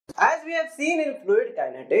As we have seen in fluid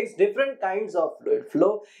kinetics, different kinds of fluid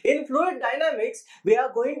flow. In fluid dynamics, we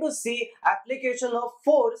are going to see application of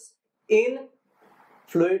force in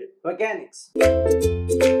fluid mechanics.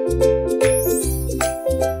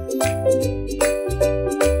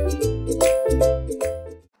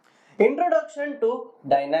 Introduction to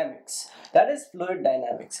dynamics, that is fluid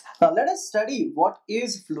dynamics. Now let us study what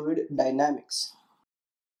is fluid dynamics.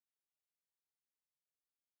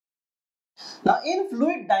 Now in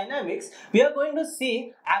fluid dynamics, we are going to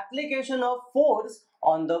see application of force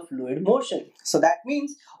on the fluid motion. So that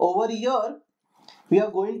means over here we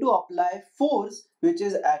are going to apply force which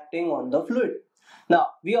is acting on the fluid. Now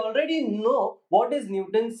we already know what is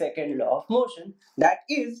Newton's second law of motion, that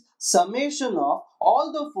is summation of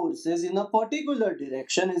all the forces in a particular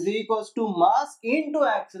direction is equals to mass into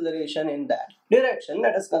acceleration in that direction.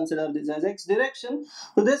 Let us consider this as x direction.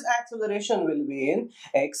 So this acceleration will be in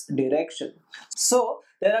x direction. So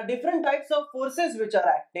there are different types of forces which are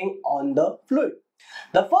acting on the fluid.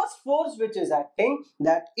 The first force which is acting,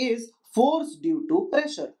 that is force due to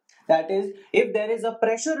pressure. That is, if there is a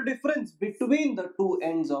pressure difference between the two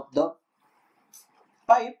ends of the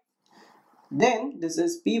pipe, then this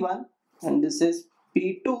is P1 and this is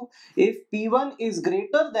P2. If P1 is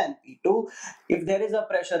greater than P2, if there is a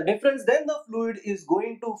pressure difference, then the fluid is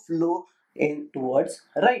going to flow in towards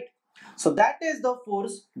right. So that is the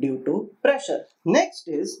force due to pressure. Next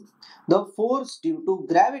is the force due to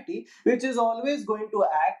gravity, which is always going to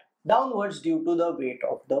act downwards due to the weight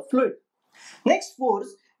of the fluid. Next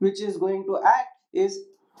force which is going to act is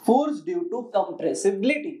force due to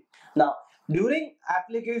compressibility. Now, during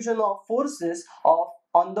application of forces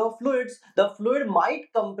on the fluids, the fluid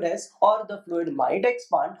might compress or the fluid might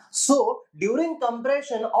expand. So, during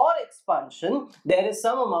compression or expansion, there is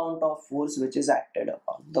some amount of force which is acted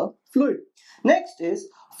upon the fluid. Next is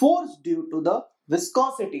force due to the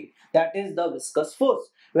viscosity, that is the viscous force.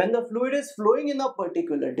 When the fluid is flowing in a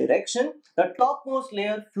particular direction, the topmost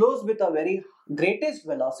layer flows with a very greatest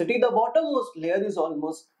velocity, the bottommost layer is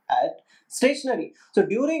almost at stationary. So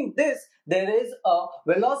during this, there is a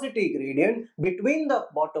velocity gradient between the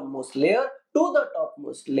bottommost layer to the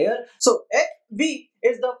topmost layer. So Fv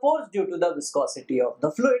is the force due to the viscosity of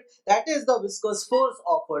the fluid, that is the viscous force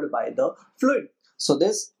offered by the fluid. So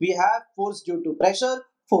this we have force due to pressure,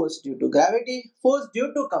 force due to gravity, force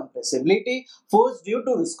due to compressibility, force due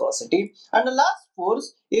to viscosity, and the last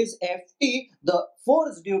force is Ft, the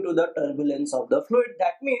force due to the turbulence of the fluid.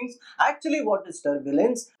 That means actually what is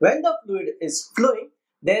turbulence? When the fluid is flowing,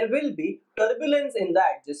 there will be turbulence in the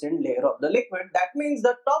adjacent layer of the liquid. That means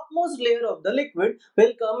the topmost layer of the liquid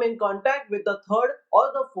will come in contact with the third or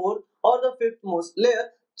the fourth or the fifth most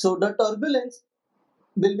layer. So the turbulence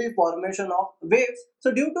will be formation of waves,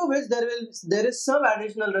 so due to which there is some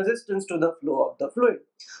additional resistance to the flow of the fluid.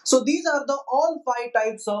 So these are the all five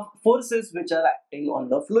types of forces which are acting on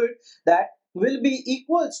the fluid, that will be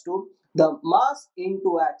equals to the mass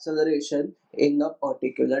into acceleration in a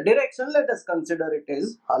particular direction. Let us consider it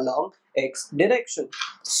is along x direction.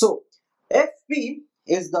 So Fp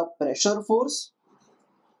is the pressure force,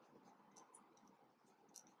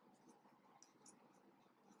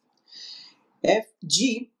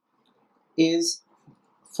 Fg is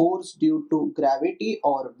force due to gravity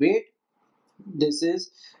or weight. This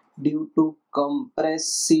is due to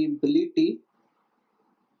compressibility.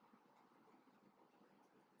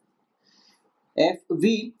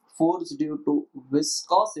 Fv, force due to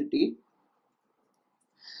viscosity.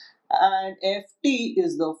 And Ft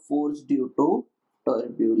is the force due to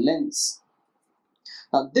turbulence.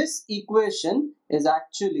 Now this equation is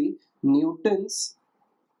actually Newton's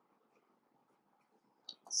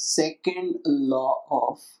second law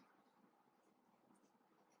of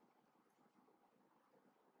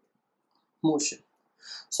motion.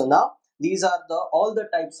 So now these are the all the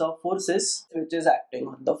types of forces which is acting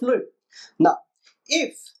on the fluid. Now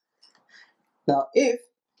if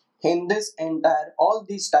in this entire all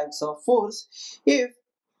these types of force, if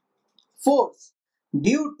force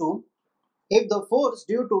due to if the force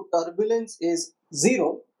due to turbulence is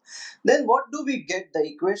 0, then what do we get the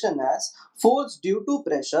equation as? Force due to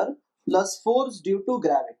pressure plus force due to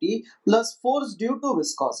gravity plus force due to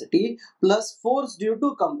viscosity plus force due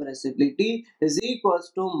to compressibility is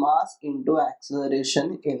equals to mass into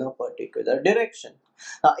acceleration in a particular direction.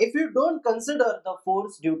 Now, if you don't consider the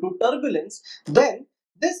force due to turbulence, then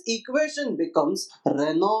this equation becomes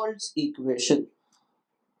Reynolds equation.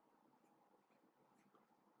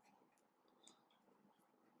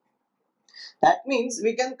 That means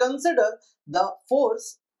we can consider the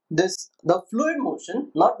force the fluid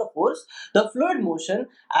motion, not the force, the fluid motion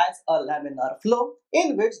as a laminar flow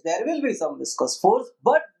in which there will be some viscous force,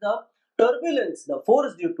 but the turbulence, the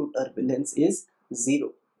force due to turbulence is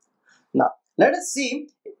zero. Now, let us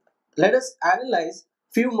analyze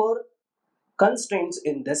few more constraints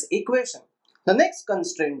in this equation. The next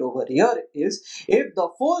constraint over here is if the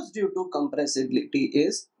force due to compressibility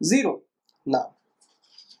is zero. Now,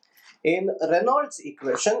 in Reynolds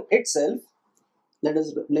equation itself, let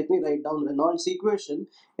me write down Reynolds equation.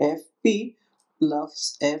 Fp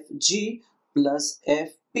plus Fg plus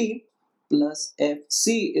Fp plus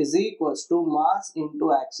Fc is equals to mass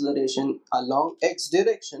into acceleration along x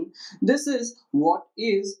direction. This is what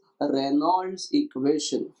is Reynolds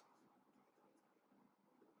equation.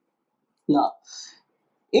 Now,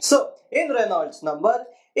 in Reynolds number,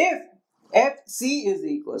 if Fc is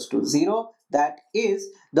equals to 0, that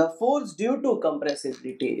is the force due to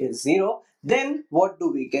compressibility is 0, then what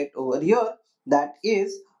do we get over here? That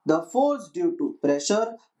is the force due to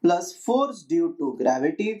pressure plus force due to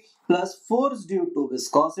gravity plus force due to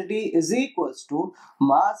viscosity is equals to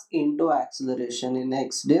mass into acceleration in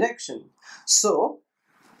x direction. So,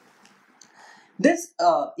 this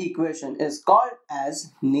equation is called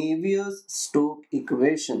as Navier-Stokes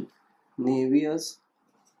equation. Navier-Stokes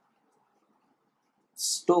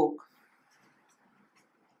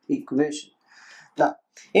equation. Now,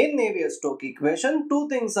 in Navier-Stokes equation, two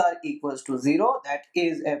things are equals to 0, that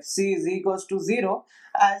is Fc is equals to 0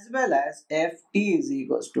 as well as Ft is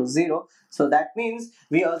equals to 0. So that means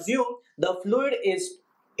we assume the fluid is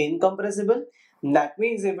incompressible. That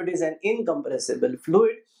means if it is an incompressible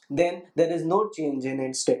fluid, then there is no change in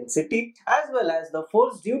its density, as well as the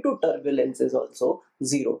force due to turbulence is also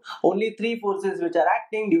 0. Only three forces which are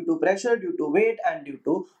acting: due to pressure, due to weight, and due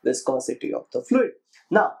to viscosity of the fluid.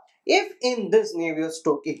 Now, if in this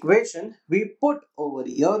Navier-Stokes equation we put over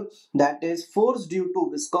here that is force due to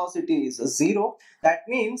viscosity is 0, that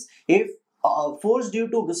means if force due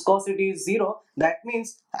to viscosity is 0, that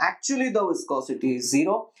means actually the viscosity is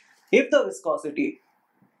 0. If the viscosity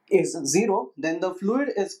is 0, then the fluid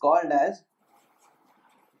is called as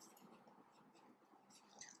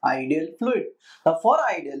ideal fluid. Now, for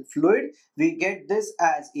ideal fluid, we get this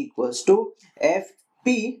as equals to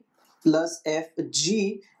Fp plus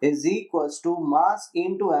Fg is equals to mass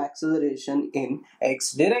into acceleration in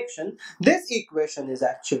x direction. This equation is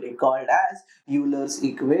actually called as Euler's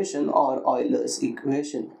equation or Euler's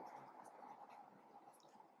equation.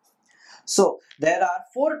 So there are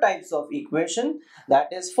four types of equation.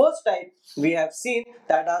 That is, first type we have seen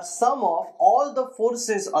that are sum of all the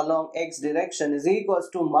forces along x direction is equals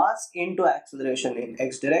to mass into acceleration in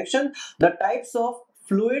x direction. The types of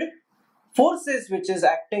fluid forces which is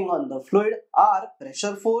acting on the fluid are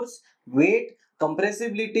pressure force, weight,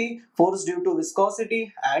 compressibility, force due to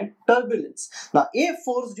viscosity, and turbulence. Now, if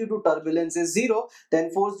force due to turbulence is 0, then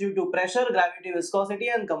force due to pressure, gravity, viscosity,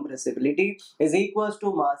 and compressibility is equals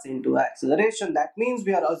to mass into acceleration. That means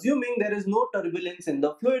we are assuming there is no turbulence in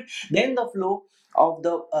the fluid, then the flow of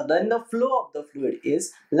the fluid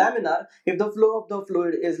is laminar. If the flow of the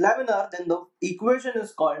fluid is laminar, then the equation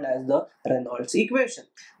is called as the Reynolds equation.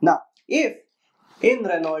 Now, if in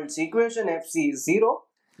Reynolds equation Fc is 0,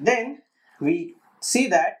 then we see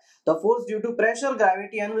that the force due to pressure,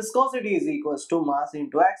 gravity, and viscosity is equals to mass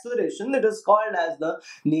into acceleration. It is called as the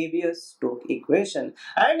Navier-Stokes equation.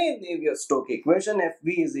 And in Navier-Stokes equation,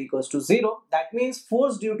 Fv is equals to 0. That means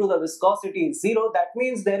force due to the viscosity is 0. That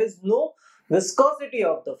means there is no viscosity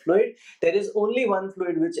of the fluid. There is only one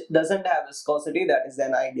fluid which doesn't have viscosity, that is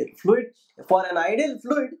an ideal fluid. For an ideal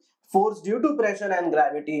fluid, force due to pressure and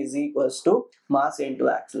gravity is equals to mass into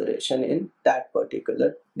acceleration in that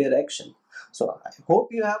particular direction. So I hope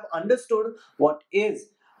you have understood what is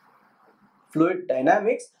fluid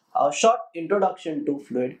dynamics, a short introduction to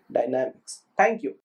fluid dynamics. Thank you.